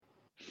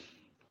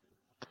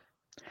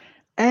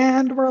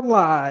And we're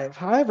live.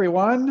 Hi,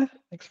 everyone.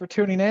 Thanks for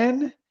tuning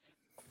in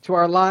to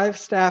our live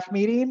staff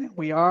meeting.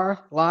 We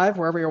are live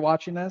wherever you're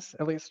watching this,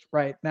 at least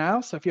right now.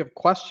 So if you have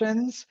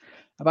questions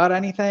about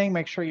anything,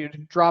 make sure you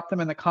drop them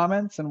in the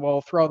comments and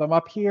we'll throw them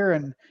up here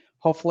and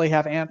hopefully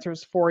have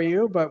answers for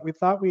you. But we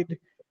thought we'd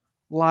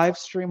live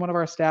stream one of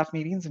our staff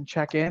meetings and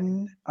check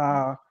in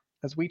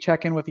as we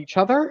check in with each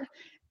other,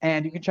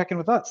 and you can check in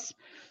with us.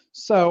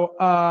 So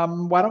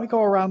why don't we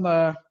go around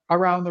the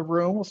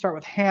room? We'll start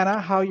with Hannah.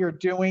 How you're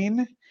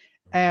doing,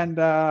 and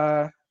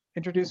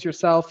introduce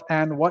yourself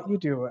and what you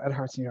do at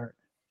Hearts Need Art.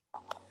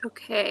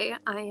 Okay,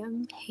 I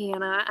am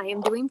Hannah. I am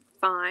doing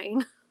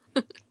fine,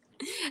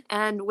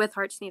 and with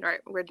Hearts Need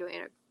Art, we're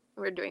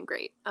doing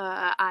great.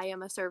 I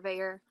am a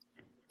surveyor,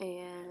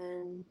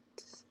 and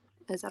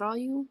is that all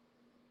you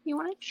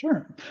wanted?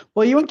 Sure.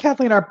 Well, you and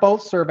Kathleen are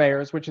both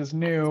surveyors, which is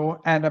new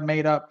and a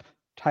made-up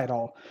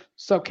title.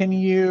 So can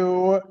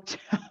you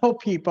tell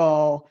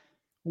people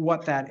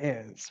what that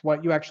is,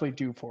 what you actually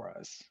do for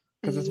us?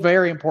 Because it's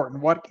very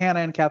important. What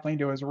Hannah and Kathleen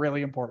do is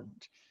really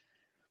important.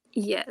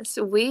 Yes,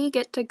 we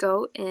get to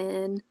go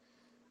in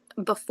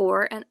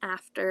before and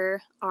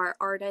after our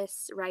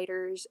artists,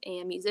 writers,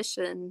 and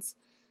musicians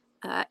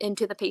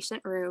into the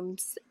patient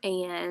rooms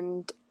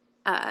and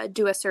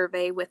do a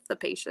survey with the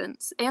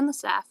patients and the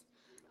staff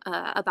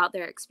about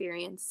their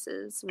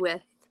experiences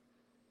with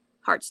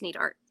Hearts Need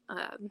Art.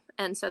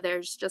 And so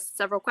there's just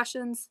several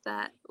questions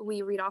that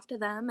we read off to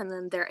them, and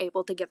then they're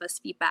able to give us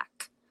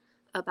feedback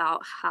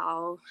about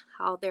how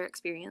their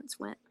experience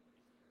went.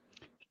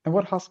 And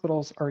what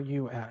hospitals are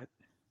you at?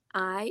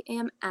 I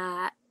am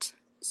at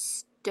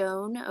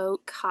Stone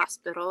Oak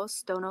Hospital,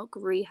 Stone Oak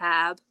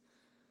Rehab,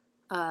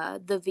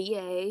 the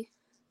VA,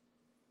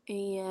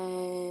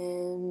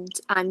 and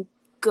I'm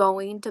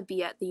going to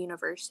be at the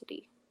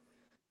University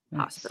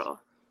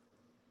Hospital.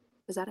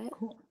 Is that it?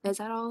 Cool. Is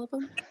that all of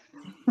them?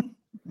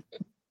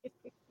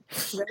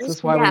 This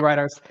is why we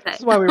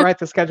write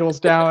the schedules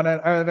down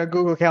in a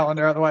Google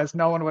Calendar. Otherwise,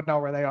 no one would know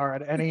where they are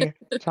at any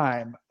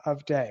time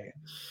of day.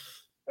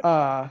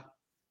 Vocab.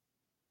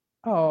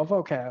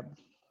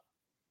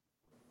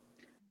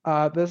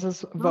 This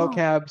is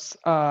Vocab's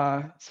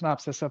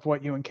synopsis of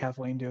what you and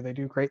Kathleen do. They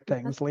do great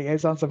things.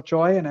 Liaisons of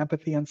joy and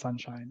empathy and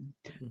sunshine.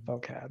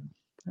 Vocab.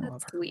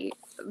 That's sweet.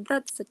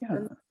 That's a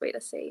good way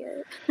to say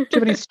it. Do you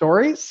have any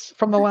stories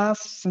from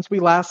since we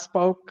last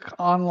spoke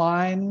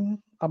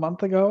online a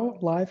month ago,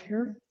 live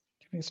here? Do you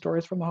have any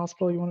stories from the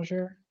hospital you want to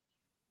share?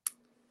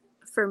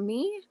 For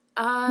me,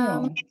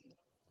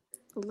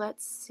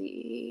 let's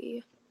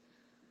see.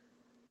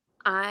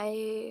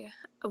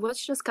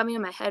 What's just coming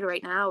in my head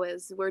right now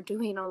is we're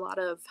doing a lot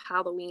of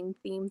Halloween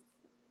themed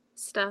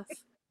stuff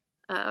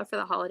for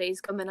the holidays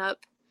coming up,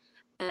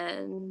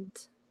 and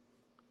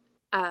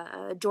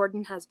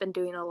Jordan has been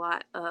doing a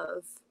lot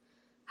of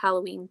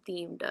Halloween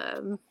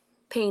themed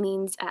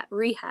paintings at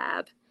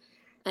rehab,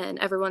 and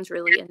everyone's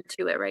really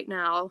into it right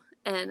now,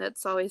 and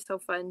it's always so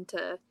fun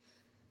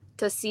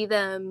to see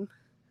them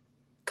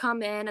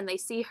come in and they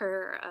see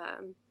her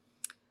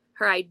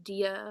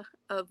idea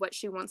of what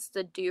she wants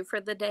to do for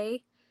the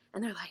day,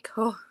 and they're like,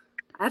 oh,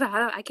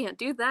 I can't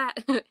do that.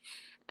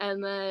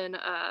 And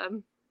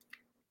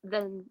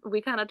then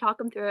we kind of talk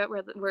them through it.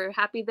 We're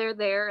happy they're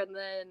there, and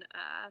then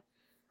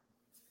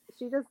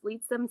she just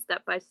leads them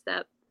step by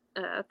step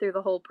through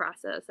the whole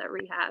process at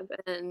rehab,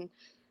 and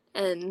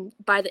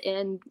by the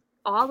end,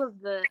 all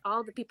the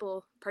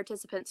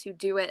participants who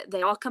do it,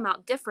 they all come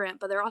out different,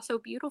 but they're all so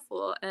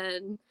beautiful,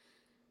 and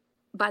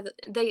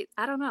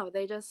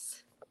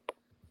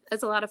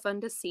it's a lot of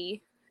fun to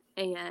see,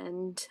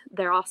 and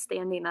they're all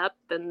standing up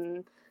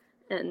and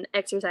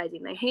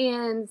exercising their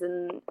hands,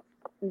 and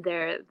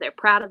they're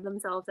proud of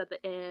themselves at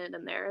the end,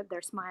 and they're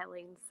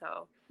smiling.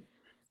 So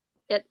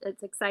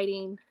it's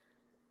exciting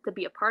to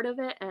be a part of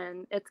it,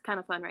 and it's kind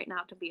of fun right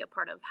now to be a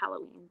part of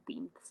Halloween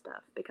themed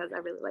stuff because I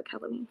really like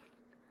Halloween.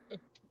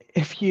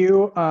 If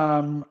you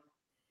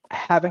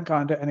haven't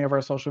gone to any of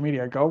our social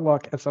media, go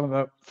look at some of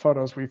the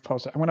photos we've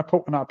posted. I'm going to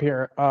put one up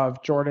here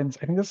of Jordan's.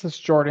 I think this is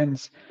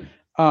Jordan's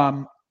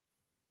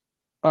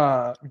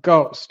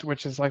ghost,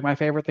 which is like my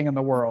favorite thing in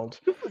the world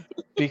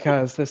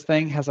because this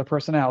thing has a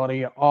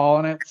personality all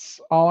on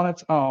its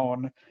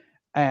own.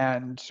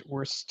 And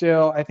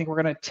I think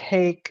we're going to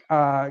take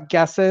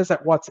guesses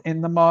at what's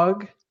in the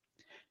mug.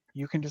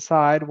 You can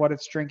decide what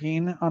it's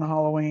drinking on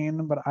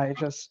Halloween, but I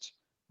just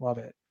love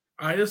it.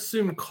 I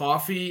assume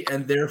coffee,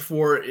 and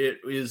therefore it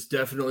is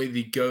definitely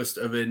the ghost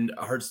of an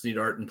Hearts Need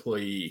Art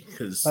employee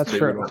because they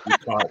would not be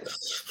caught.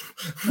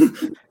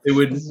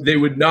 they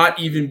would not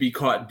even be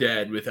caught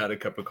dead without a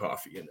cup of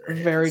coffee in their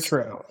hands. Very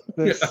true.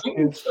 This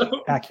is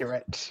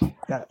accurate.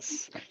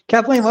 Yes.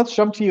 Kathleen, let's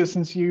jump to you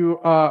since you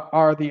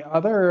are the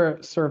other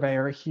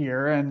surveyor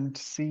here and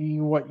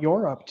see what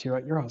you're up to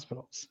at your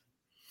hospitals.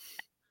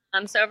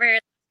 So over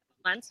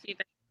months, we've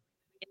been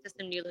into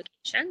some new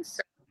locations.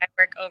 So I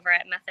work over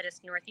at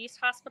Methodist Northeast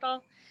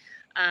Hospital.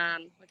 We're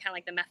kind of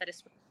like the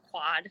Methodist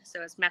quad.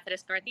 So it's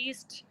Methodist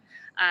Northeast,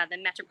 the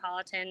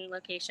Metropolitan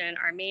location,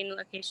 our main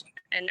location,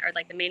 or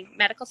like the main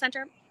medical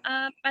center,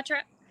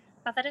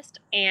 Methodist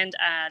and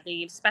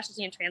the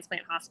specialty and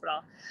transplant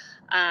hospital.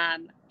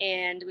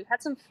 And we've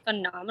had some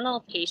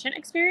phenomenal patient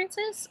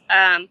experiences.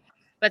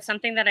 But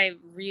something that I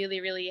really,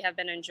 really have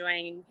been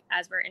enjoying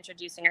as we're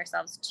introducing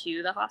ourselves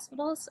to the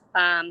hospitals,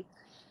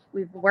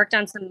 we've worked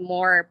on some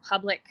more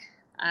public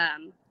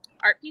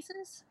art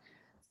pieces.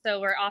 So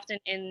we're often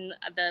in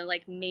the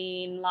like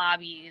main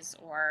lobbies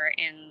or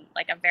in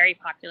like a very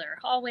popular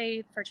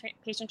hallway for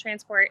patient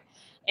transport.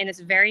 And it's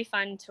very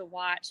fun to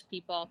watch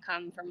people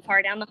come from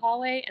far down the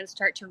hallway and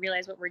start to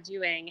realize what we're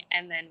doing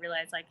and then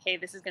realize like, hey,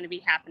 this is going to be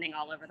happening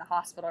all over the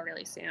hospital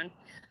really soon.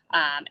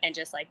 And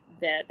just like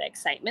the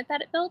excitement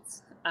that it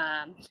builds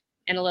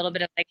and a little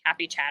bit of like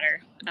happy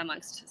chatter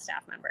amongst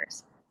staff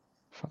members.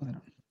 Fun.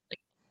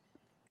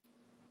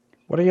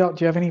 What do you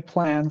have any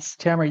plans?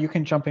 Tamara, you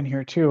can jump in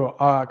here too.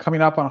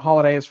 Coming up on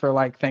holidays for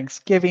like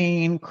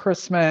Thanksgiving,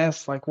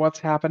 Christmas, like what's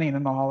happening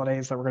in the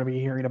holidays that we're going to be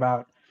hearing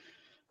about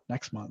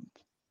next month?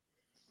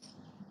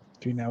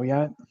 Do you know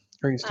yet?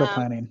 Or are you still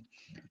planning?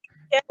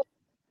 Yeah,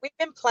 we've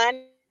been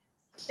planning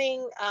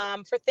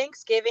for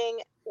Thanksgiving.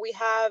 We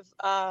have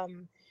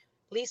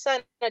Lisa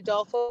and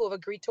Adolfo who have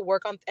agreed to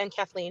work on, and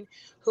Kathleen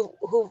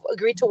who've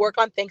agreed to work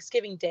on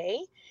Thanksgiving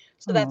Day.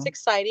 So that's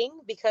exciting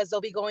because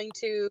they'll be going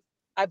to,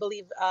 I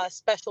believe,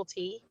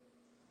 specialty.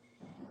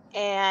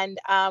 And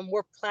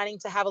we're planning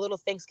to have a little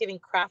Thanksgiving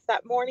craft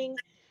that morning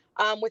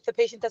with the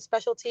patient at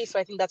specialty. So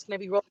I think that's going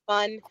to be real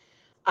fun.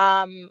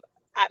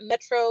 At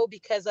Metro,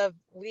 because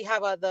we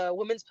have the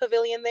women's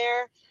pavilion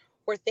there,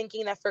 we're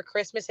thinking that for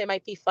Christmas it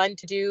might be fun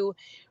to do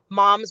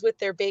moms with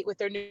their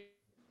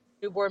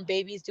newborn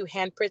babies do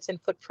handprints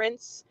and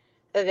footprints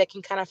that they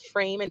can kind of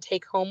frame and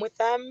take home with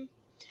them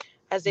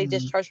as they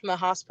discharge from the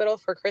hospital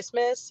for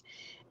Christmas.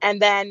 And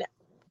then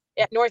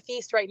at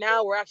Northeast right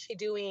now, we're actually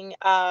doing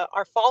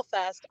our Fall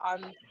Fest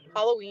on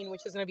Halloween,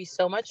 which is going to be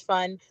so much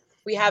fun.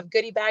 We have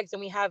goodie bags and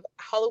we have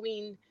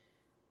Halloween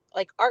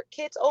like art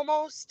kits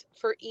almost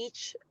for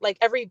each, like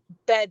every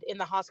bed in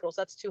the hospital. So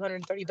that's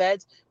 230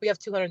 beds. We have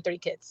 230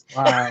 kits.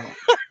 Wow.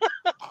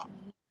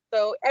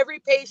 So every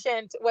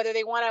patient, whether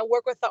they want to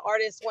work with the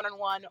artist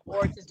one-on-one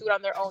or just do it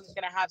on their own, is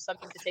going to have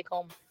something to take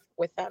home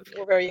with them.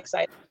 We're very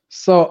excited.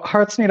 So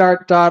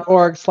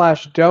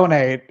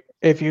heartsneedart.org/donate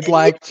if you'd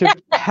like to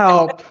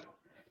help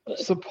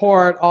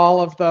support all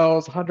of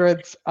those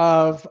hundreds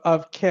of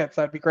kits.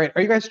 That'd be great.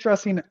 Are you guys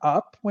dressing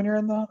up when you're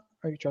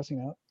are you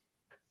dressing up?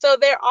 So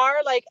there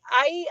are like,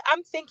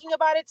 I'm thinking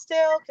about it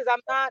still because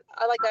I'm not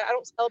I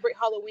don't celebrate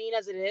Halloween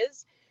as it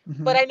is.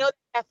 Mm-hmm. But I know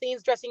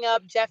Kathleen's dressing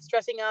up, Jeff's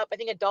dressing up. I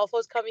think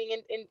Adolfo's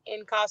coming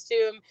in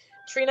costume.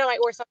 Trina might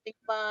wear something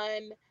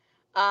fun.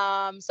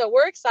 So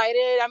we're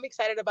excited. I'm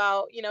excited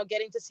about,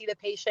 getting to see the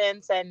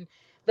patients and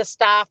the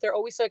staff. They're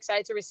always so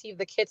excited to receive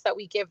the kits that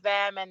we give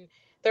them. And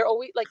they're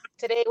always like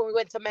today when we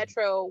went to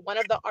Metro, one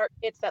of the art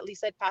kits that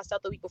Lisa had passed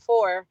out the week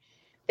before,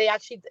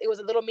 it was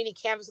a little mini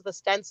canvas with a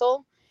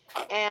stencil.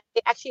 And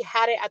they actually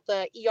had it at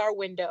the ER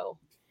window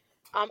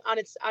on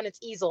its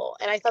easel.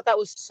 And I thought that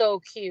was so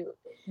cute.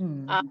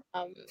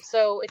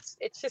 So it's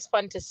just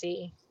fun to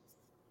see.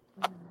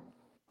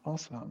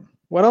 Awesome.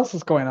 What else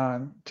is going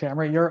on,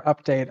 Tamara? Your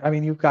update. I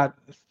mean, you've got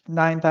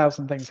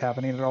 9,000 things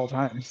happening at all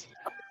times.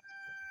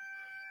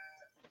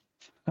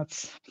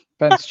 That's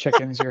Ben's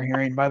chickens you're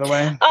hearing, by the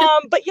way.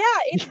 But yeah,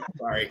 it's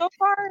so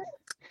far.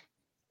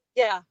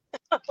 Yeah.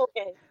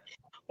 Okay.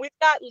 We've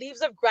got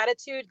Leaves of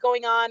Gratitude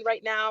going on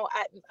right now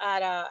at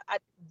I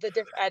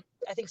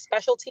think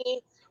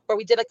specialty, where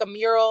we did like a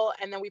mural,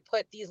 and then we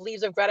put these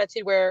Leaves of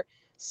Gratitude where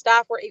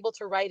staff were able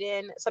to write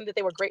in something that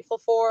they were grateful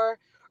for,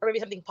 or maybe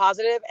something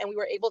positive, and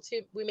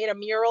we made a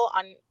mural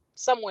on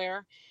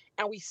somewhere,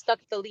 and we stuck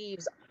the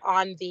leaves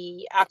on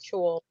the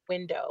actual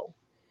window.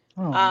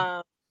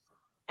 And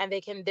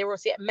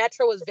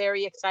Metro was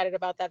very excited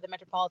about that. The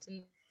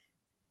Metropolitan,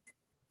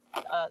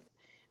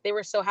 they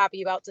were so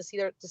happy to see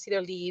their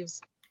leaves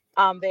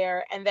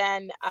there. And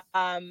then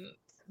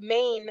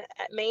Maine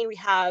we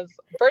have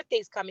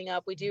birthdays coming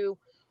up. We do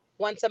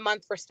once a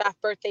month for staff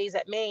birthdays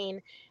at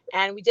Maine,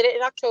 and we did it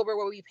in October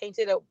where we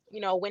painted a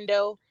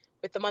window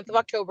with the month of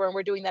October, and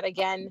we're doing that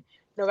again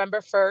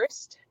November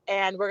 1st.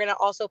 And we're going to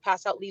also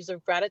pass out Leaves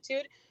of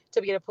Gratitude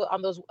to be able to put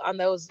on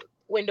those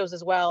windows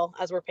as well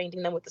as we're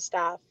painting them with the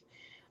staff.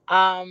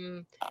 I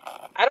don't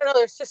know.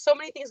 There's just so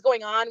many things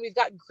going on. We've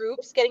got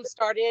groups getting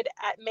started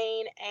at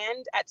Maine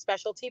and at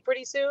specialty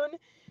pretty soon.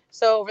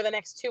 So over the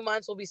next 2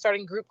 months, we'll be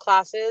starting group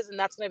classes, and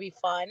that's going to be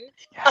fun.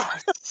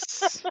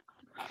 Yes.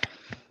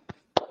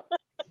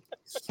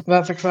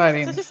 That's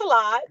exciting. So just a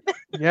lot.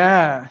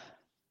 Yeah.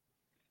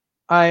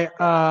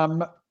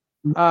 I'm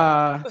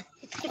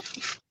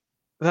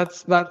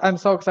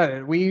so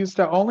excited. We used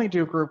to only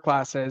do group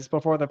classes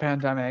before the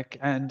pandemic,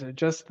 and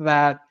just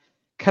that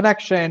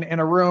connection in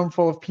a room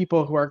full of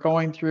people who are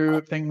going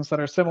through things that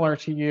are similar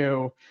to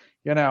you,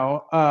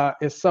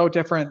 is so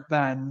different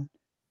than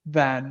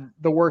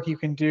the work you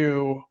can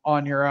do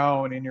on your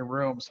own in your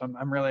room. So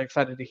I'm really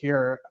excited to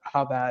hear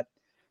how that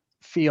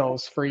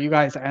feels for you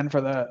guys and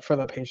for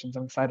the patients.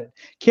 I'm excited.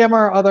 Kim,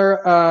 our other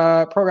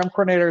program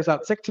coordinator, is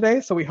out sick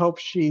today, so we hope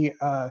she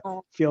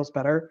feels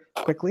better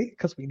quickly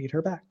because we need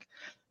her back.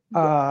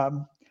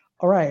 All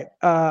right,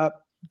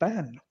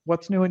 Ben,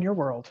 what's new in your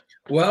world?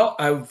 Well,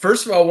 I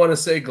first of all want to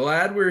say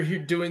glad we're here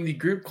doing the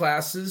group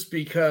classes,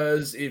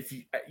 because if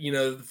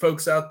the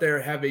folks out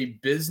there have a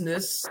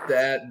business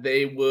that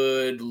they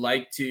would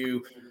like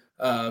to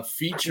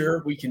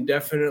feature, we can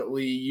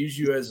definitely use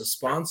you as a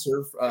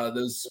sponsor.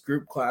 Those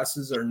group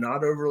classes are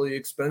not overly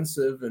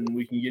expensive, and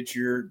we can get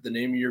the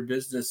name of your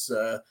business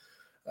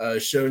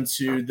shown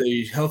to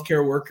the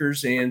healthcare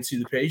workers and to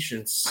the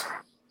patients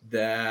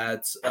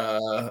that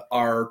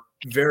our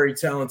very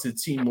talented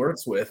team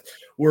works with.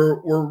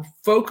 We're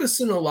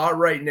focusing a lot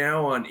right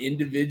now on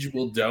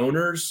individual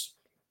donors.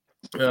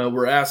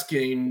 We're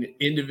asking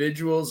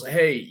individuals,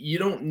 hey, you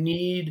don't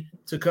need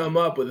to come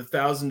up with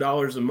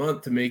 $1,000 a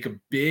month to make a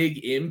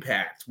big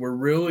impact. We're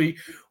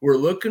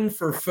looking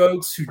for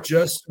folks who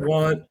just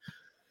want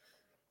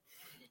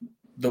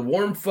the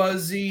warm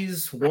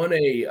fuzzies, want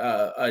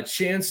a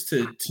chance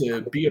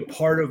to be a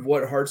part of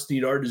what Hearts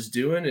Need Art is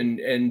doing,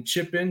 and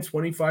chip in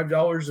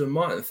 $25 a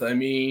month. I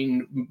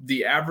mean,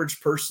 the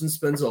average person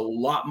spends a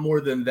lot more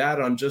than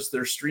that on just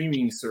their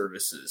streaming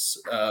services.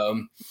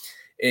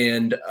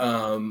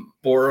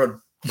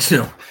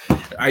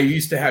 I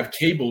used to have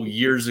cable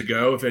years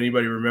ago, if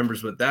anybody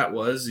remembers what that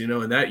was,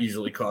 and that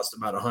usually cost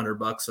about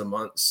 $100 a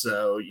month.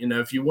 So,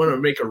 if you want to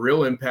make a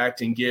real impact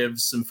and give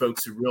some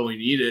folks who really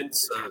need it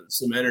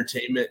some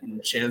entertainment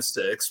and chance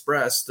to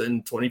express,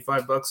 then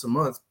 $25 a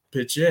month,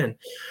 pitch in.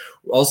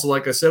 Also,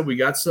 like I said, we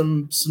got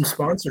some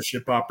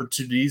sponsorship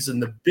opportunities, and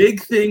the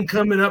big thing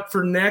coming up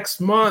for next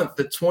month,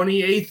 the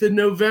 28th of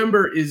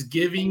November, is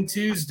Giving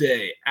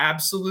Tuesday.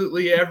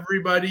 Absolutely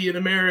everybody in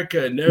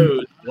America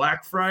knows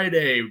Black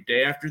Friday,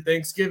 day after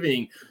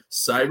Thanksgiving,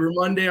 Cyber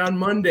Monday on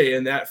Monday,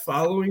 and that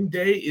following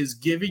day is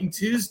Giving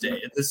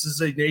Tuesday. This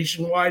is a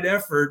nationwide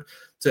effort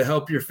to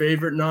help your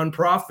favorite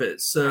nonprofit.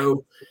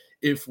 So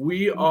if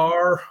we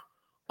are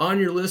on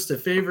your list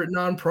of favorite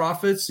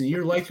nonprofits and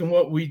you're liking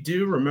what we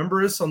do,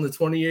 remember us on the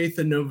 28th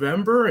of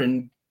November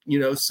and,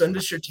 send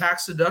us your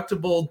tax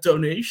deductible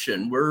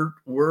donation. We're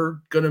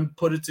going to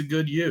put it to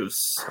good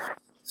use.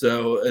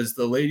 So as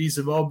the ladies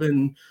have all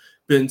been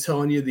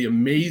telling you the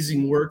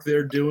amazing work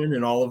they're doing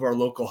in all of our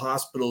local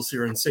hospitals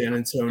here in San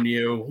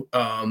Antonio,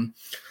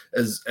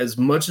 as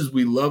much as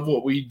we love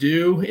what we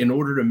do, in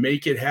order to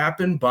make it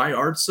happen, buy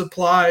art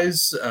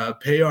supplies,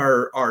 pay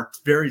our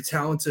very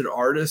talented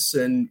artists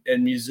and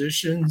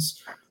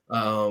musicians.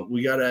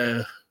 We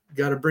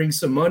gotta bring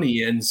some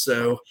money in.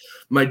 So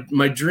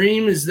my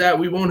dream is that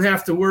we won't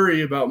have to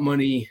worry about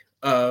money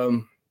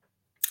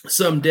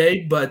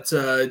someday, but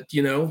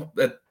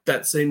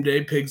that same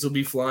day, pigs will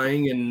be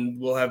flying and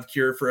we'll have a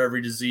cure for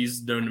every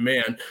disease known to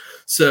man.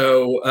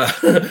 So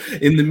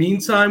in the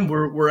meantime,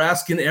 we're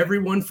asking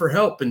everyone for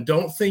help, and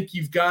don't think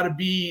you've got to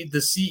be the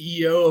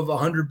CEO of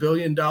 $100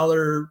 billion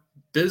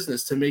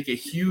business to make a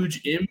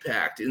huge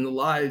impact in the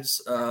lives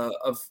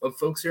of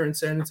folks here in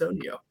San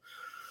Antonio.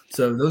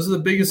 So those are the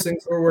biggest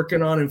things we're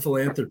working on in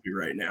philanthropy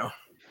right now.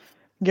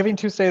 Giving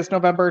Tuesday is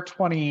November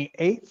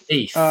 28th.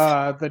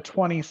 8th. The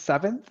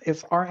 27th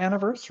is our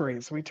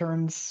anniversary. So we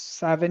turned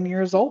 7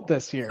 years old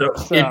this year.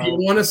 So if you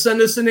want to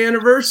send us an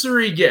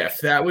anniversary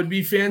gift, that would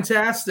be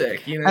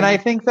fantastic. And I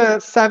think the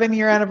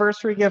 7-year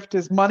anniversary gift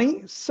is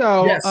money.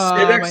 So yes,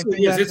 it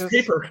actually is. It's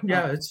paper.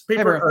 Yeah, it's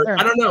paper. Or,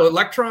 I don't know,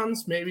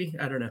 electrons, maybe.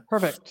 I don't know.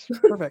 Perfect.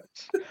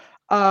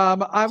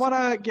 I want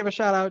to give a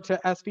shout out to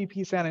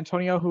SVP San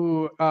Antonio,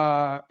 who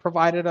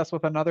provided us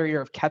with another year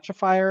of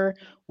Catch-A-Fire,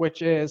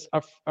 which is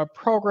a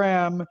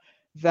program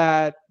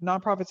that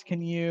nonprofits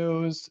can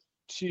use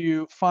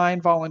to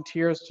find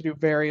volunteers to do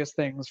various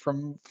things,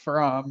 from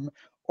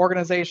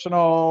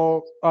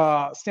organizational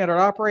standard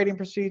operating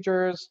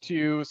procedures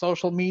to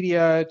social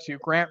media to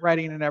grant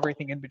writing and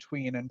everything in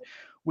between. And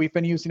we've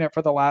been using it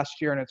for the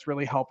last year, and it's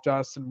really helped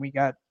us. And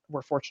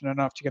we're fortunate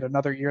enough to get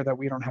another year that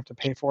we don't have to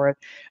pay for it.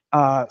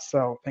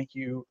 So thank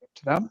you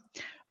to them.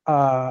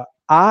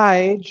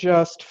 I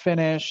just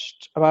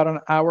finished about an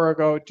hour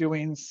ago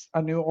doing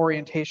a new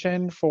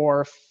orientation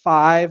for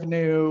 5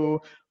 new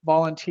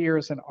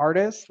volunteers and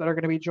artists that are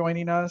going to be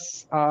joining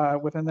us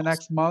within the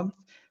next month.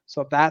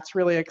 So that's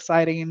really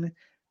exciting.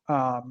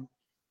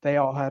 They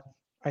all had,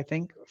 I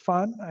think,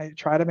 fun. I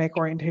try to make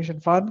orientation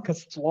fun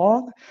because it's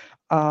long.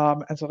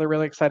 And so they're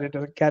really excited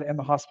to get in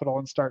the hospital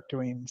and start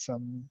doing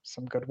some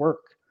good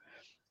work.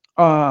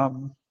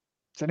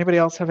 Does anybody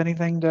else have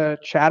anything to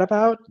chat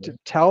about, to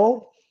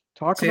talk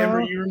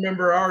Tamara, about? you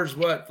remember ours,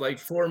 like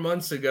 4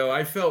 months ago?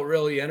 I felt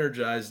really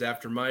energized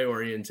after my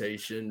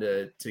orientation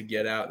to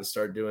get out and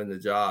start doing the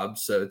job.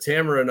 So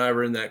Tamara and I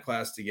were in that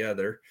class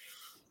together.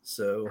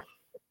 So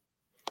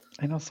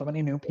I know so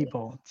many new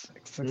people. It's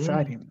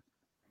exciting.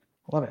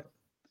 Love it.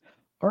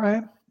 All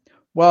right.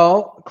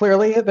 Well,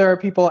 clearly there are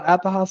people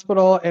at the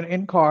hospital and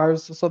in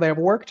cars, so they have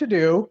work to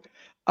do.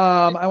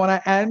 I want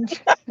to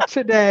end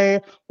today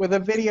with a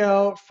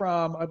video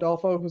from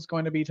Adolfo, who's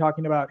going to be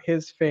talking about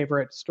his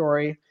favorite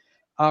story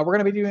We're going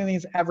to be doing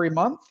these every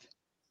month.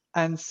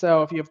 And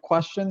so if you have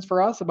questions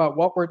for us about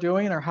what we're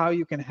doing or how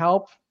you can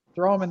help,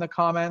 throw them in the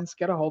comments,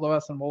 get a hold of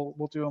us, and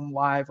we'll do them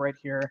live right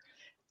here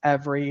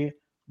every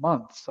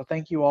month. So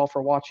thank you all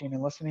for watching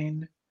and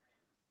listening.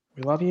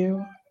 We love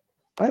you.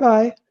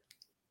 Bye-bye.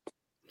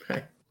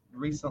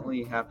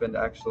 Recently happened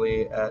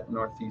actually at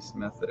Northeast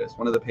Methodist.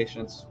 One of the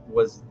patients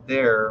was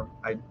there.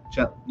 I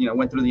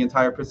went through the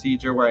entire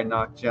procedure where I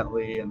knocked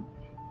gently, and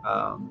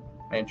I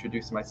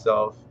introduced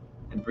myself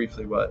and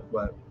briefly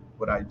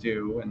what I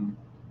do, and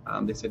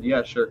they said,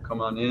 yeah, sure,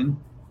 come on in.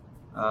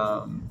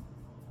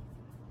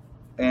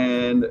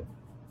 And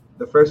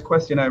the first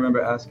question I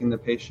remember asking the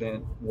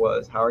patient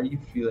was, how are you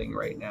feeling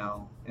right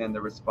now? And the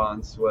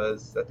response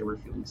was that they were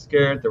feeling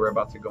scared. They were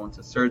about to go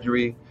into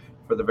surgery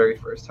for the very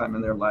first time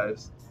in their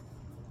lives.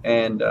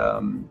 And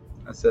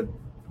I said,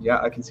 yeah,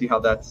 I can see how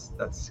that's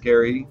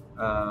scary.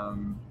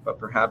 But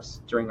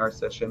perhaps during our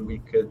session, we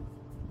could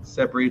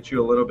separate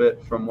you a little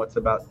bit from what's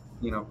about,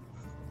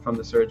 from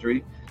the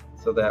surgery,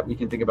 so that we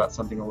can think about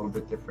something a little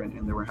bit different.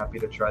 And they were happy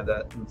to try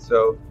that. And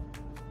so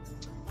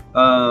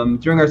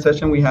during our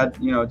session, we had,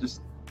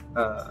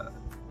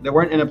 they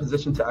weren't in a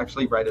position to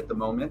actually write at the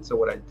moment. So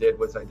what I did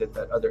was I did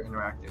that other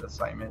interactive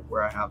assignment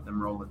where I have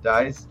them roll the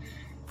dice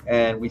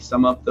and we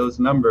sum up those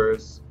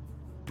numbers,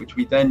 which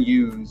we then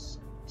use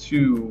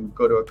to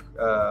go to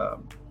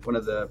one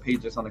of the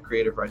pages on the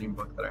creative writing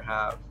book that I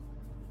have.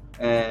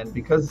 And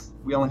because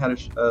we only had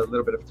a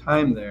little bit of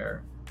time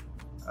there,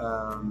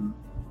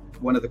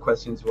 one of the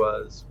questions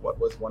was, what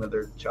was one of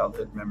their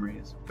childhood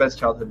memories, best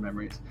childhood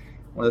memories?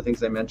 One of the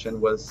things I mentioned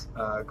was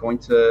going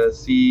to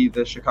see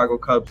the Chicago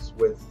Cubs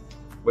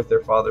with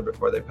their father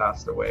before they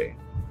passed away.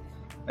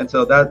 And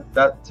so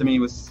that to me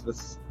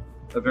was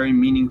a very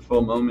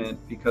meaningful moment,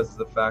 because of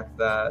the fact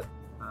that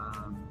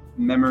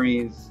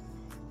memories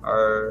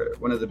are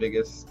one of the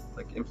biggest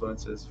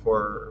influences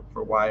for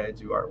why I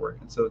do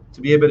artwork. And so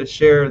to be able to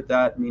share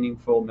that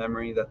meaningful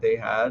memory that they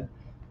had,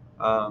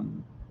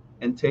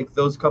 and take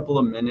those couple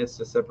of minutes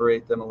to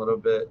separate them a little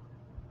bit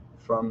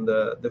from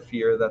the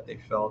fear that they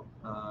felt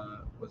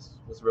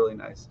was really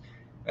nice.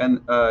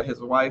 And his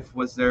wife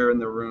was there in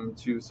the room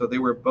too, so they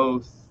were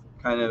both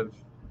kind of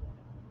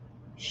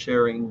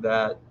sharing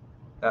that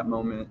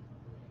moment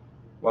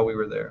while we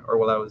were there, or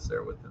while I was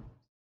there with them.